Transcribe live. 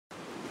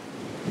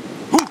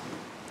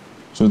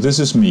So this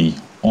is me,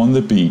 on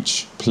the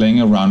beach,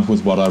 playing around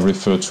with what I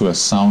refer to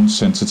as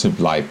sound-sensitive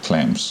light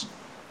clams.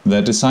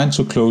 They're designed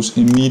to close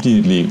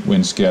immediately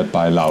when scared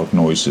by loud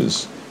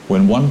noises.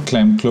 When one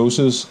clam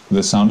closes,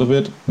 the sound of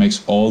it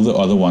makes all the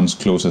other ones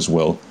close as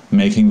well,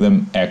 making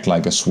them act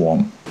like a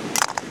swarm.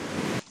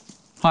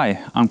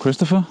 Hi, I'm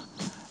Christopher,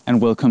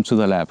 and welcome to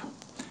the lab.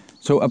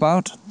 So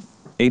about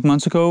 8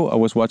 months ago, I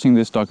was watching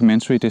this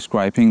documentary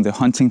describing the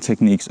hunting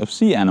techniques of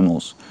sea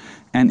animals.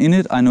 And in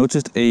it, I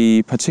noticed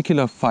a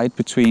particular fight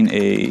between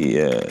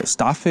a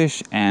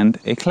starfish and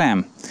a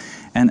clam.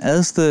 And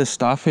as the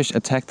starfish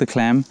attacked the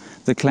clam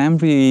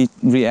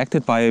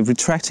reacted by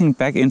retracting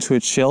back into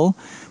its shell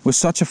with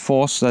such a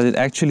force that it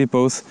actually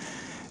both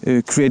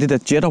created a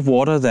jet of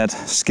water that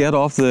scared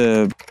off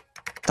the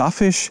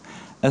starfish,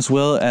 as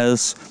well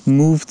as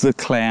moved the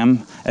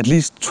clam at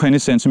least 20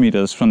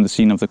 centimeters from the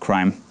scene of the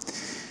crime.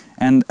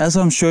 And as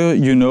I'm sure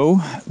you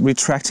know,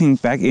 retracting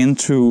back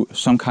into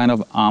some kind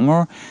of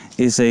armor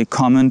is a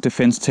common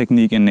defense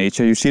technique in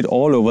nature. You see it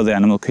all over the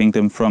animal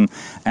kingdom, from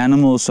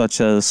animals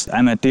such as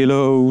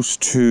armadillos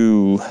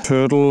to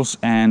turtles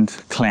and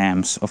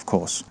clams, of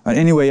course.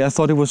 Anyway, I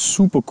thought it was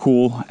super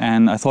cool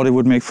and I thought it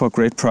would make for a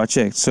great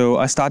project. So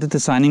I started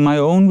designing my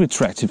own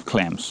retractive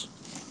clams.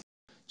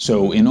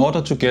 So in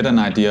order to get an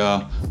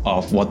idea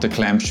of what the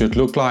clam should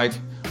look like,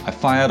 I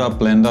fired up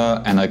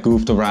Blender and I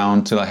goofed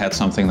around till I had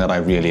something that I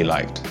really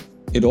liked.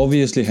 It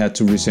obviously had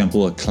to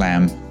resemble a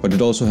clam, but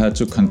it also had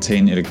to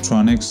contain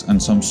electronics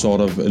and some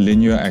sort of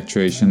linear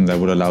actuation that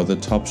would allow the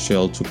top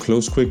shell to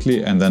close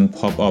quickly and then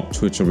pop up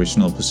to its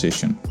original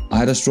position. I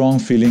had a strong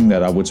feeling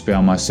that I would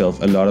spare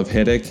myself a lot of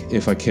headache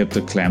if I kept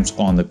the clams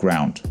on the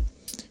ground.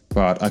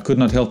 But I could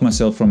not help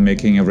myself from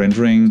making a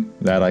rendering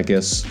that I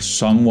guess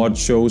somewhat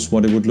shows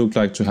what it would look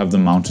like to have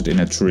them mounted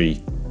in a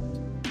tree.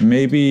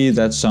 Maybe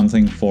that's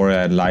something for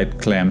a Light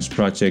Clams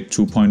project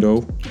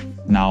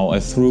 2.0. Now I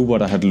threw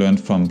what I had learned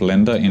from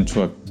Blender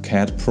into a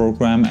CAD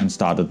program and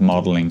started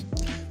modeling.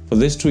 For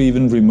this to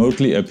even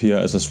remotely appear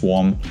as a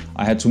swarm,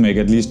 I had to make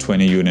at least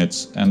 20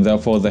 units, and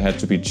therefore they had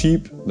to be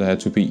cheap, they had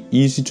to be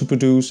easy to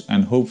produce,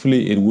 and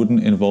hopefully it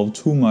wouldn't involve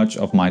too much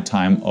of my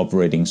time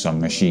operating some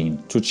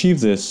machine. To achieve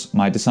this,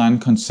 my design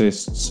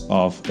consists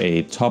of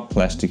a top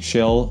plastic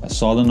shell, a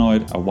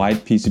solenoid, a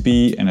white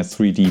PCB and a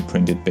 3D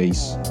printed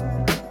base.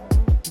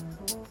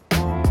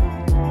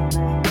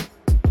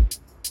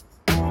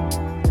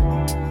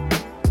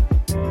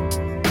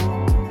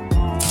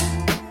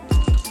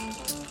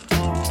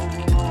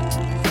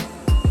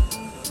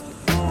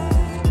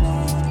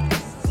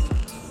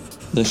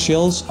 The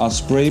shells are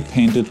spray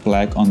painted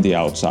black on the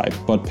outside,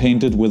 but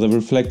painted with a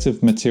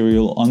reflective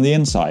material on the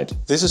inside.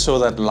 This is so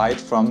that light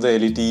from the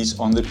LEDs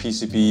on the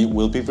PCB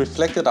will be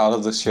reflected out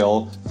of the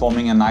shell,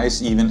 forming a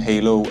nice even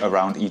halo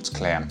around each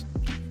clam.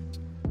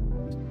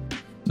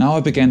 Now I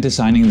began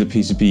designing the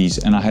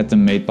PCBs and I had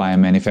them made by a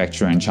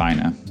manufacturer in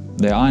China.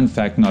 They are in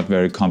fact not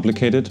very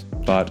complicated,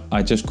 but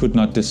I just could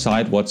not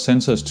decide what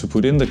sensors to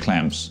put in the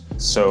clams.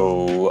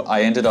 So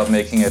I ended up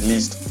making at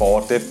least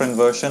 4 different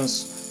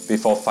versions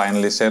before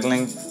finally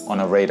settling on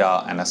a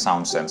radar and a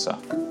sound sensor.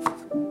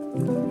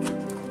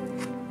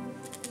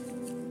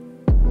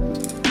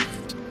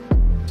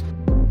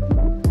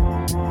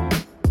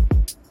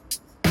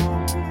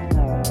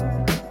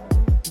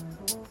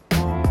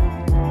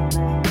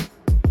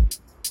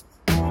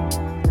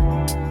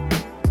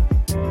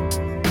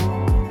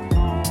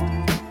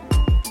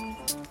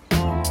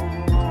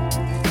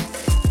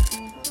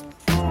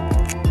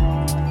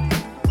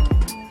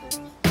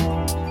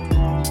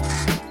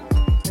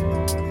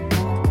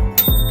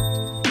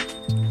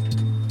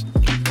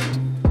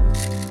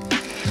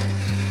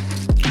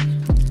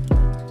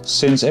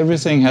 Since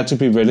everything had to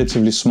be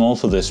relatively small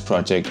for this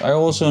project, I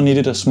also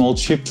needed a small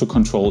chip to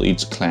control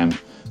each clam.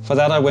 For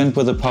that I went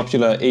with the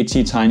popular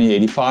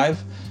ATtiny85,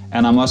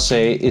 and I must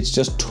say it's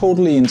just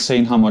totally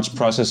insane how much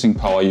processing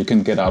power you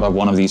can get out of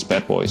one of these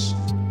bad boys.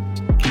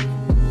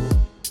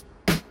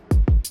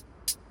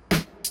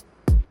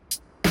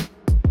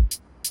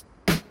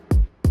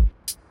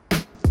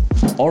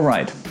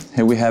 Alright,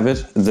 here we have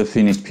it, the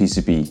finished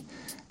PCB.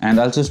 And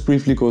I'll just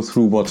briefly go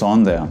through what's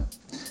on there.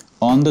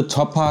 On the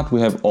top part we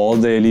have all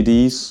the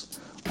LEDs.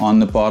 On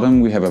the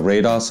bottom we have a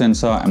radar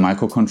sensor, a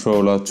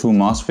microcontroller, 2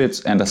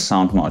 MOSFETs and a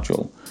sound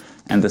module.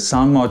 And the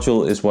sound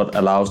module is what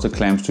allows the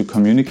clams to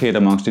communicate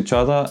amongst each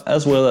other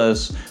as well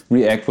as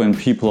react when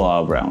people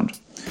are around.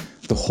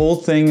 The whole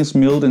thing is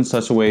milled in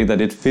such a way that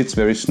it fits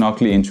very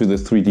snugly into the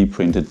 3D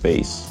printed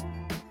base.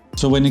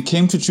 So when it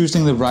came to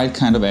choosing the right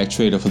kind of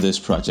actuator for this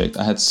project,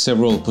 I had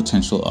several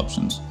potential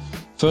options.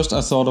 First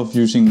I thought of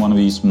using one of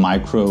these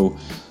micro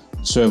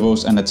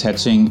servos and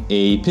attaching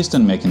a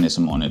piston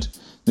mechanism on it.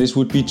 This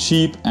would be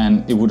cheap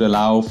and it would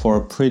allow for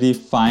a pretty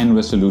fine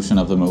resolution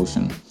of the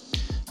motion.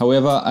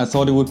 However, I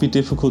thought it would be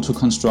difficult to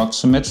construct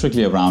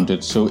symmetrically around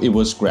it, so it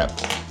was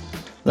scrapped.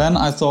 Then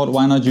I thought,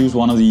 why not use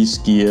one of these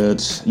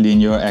geared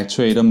linear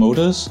actuator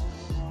motors?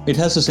 It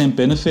has the same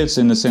benefits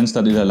in the sense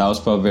that it allows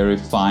for a very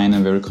fine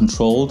and very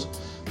controlled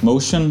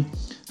motion.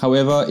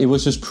 However, it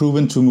was just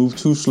proven to move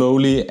too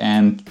slowly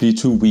and be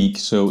too weak,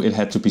 so it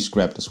had to be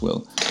scrapped as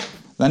well.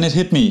 Then it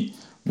hit me,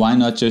 why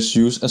not just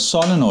use a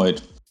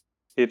solenoid?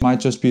 It might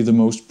just be the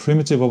most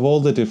primitive of all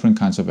the different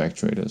kinds of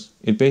actuators.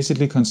 It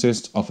basically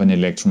consists of an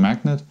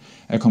electromagnet,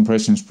 a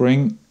compression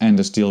spring, and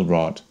a steel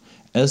rod.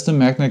 As the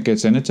magnet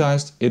gets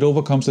energized, it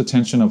overcomes the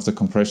tension of the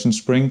compression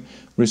spring,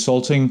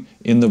 resulting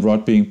in the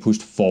rod being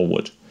pushed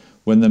forward.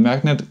 When the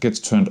magnet gets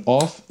turned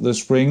off, the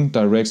spring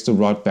directs the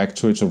rod back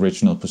to its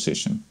original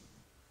position.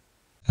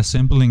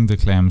 Assembling the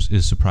clams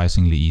is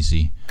surprisingly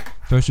easy.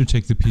 First you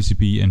take the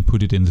PCB and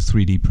put it in the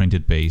 3D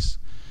printed base.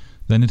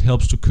 Then it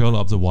helps to curl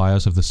up the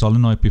wires of the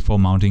solenoid before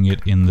mounting it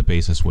in the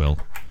base as well.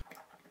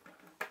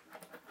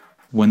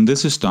 When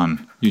this is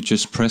done, you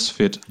just press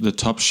fit the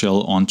top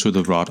shell onto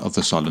the rod of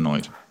the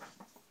solenoid.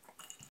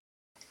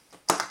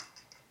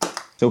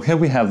 So here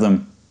we have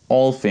them,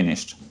 all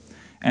finished.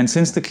 And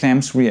since the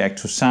clams react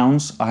to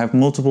sounds, I have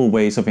multiple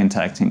ways of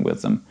interacting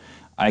with them.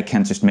 I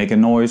can just make a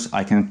noise,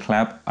 I can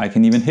clap, I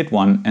can even hit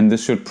one, and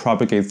this should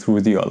propagate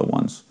through the other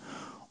ones.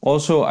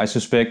 Also, I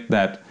suspect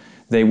that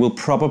they will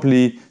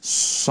probably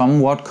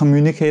somewhat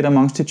communicate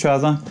amongst each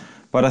other,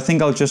 but I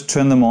think I'll just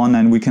turn them on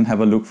and we can have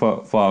a look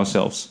for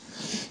ourselves.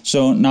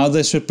 So now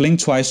they should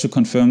blink twice to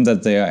confirm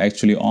that they are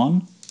actually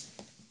on.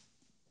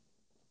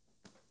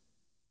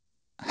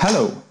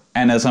 Hello!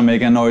 And as I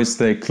make a noise,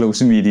 they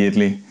close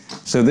immediately.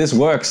 So this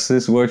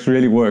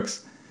really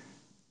works.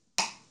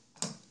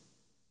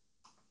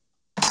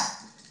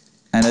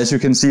 And as you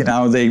can see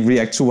now, they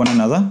react to one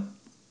another.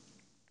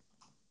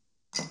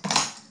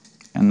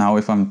 And now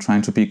if I'm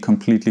trying to be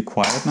completely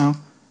quiet now,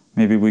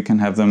 maybe we can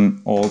have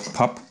them all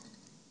pop.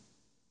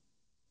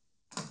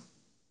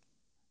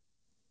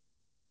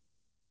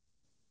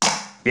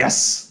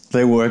 Yes,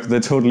 they work, they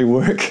totally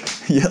work,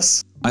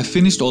 yes. I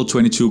finished all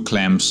 22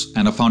 clams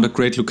and I found a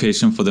great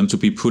location for them to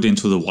be put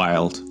into the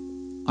wild.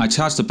 I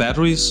charged the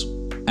batteries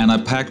and I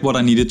packed what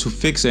I needed to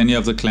fix any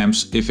of the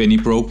clams if any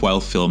broke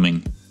while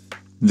filming.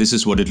 This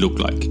is what it looked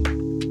like.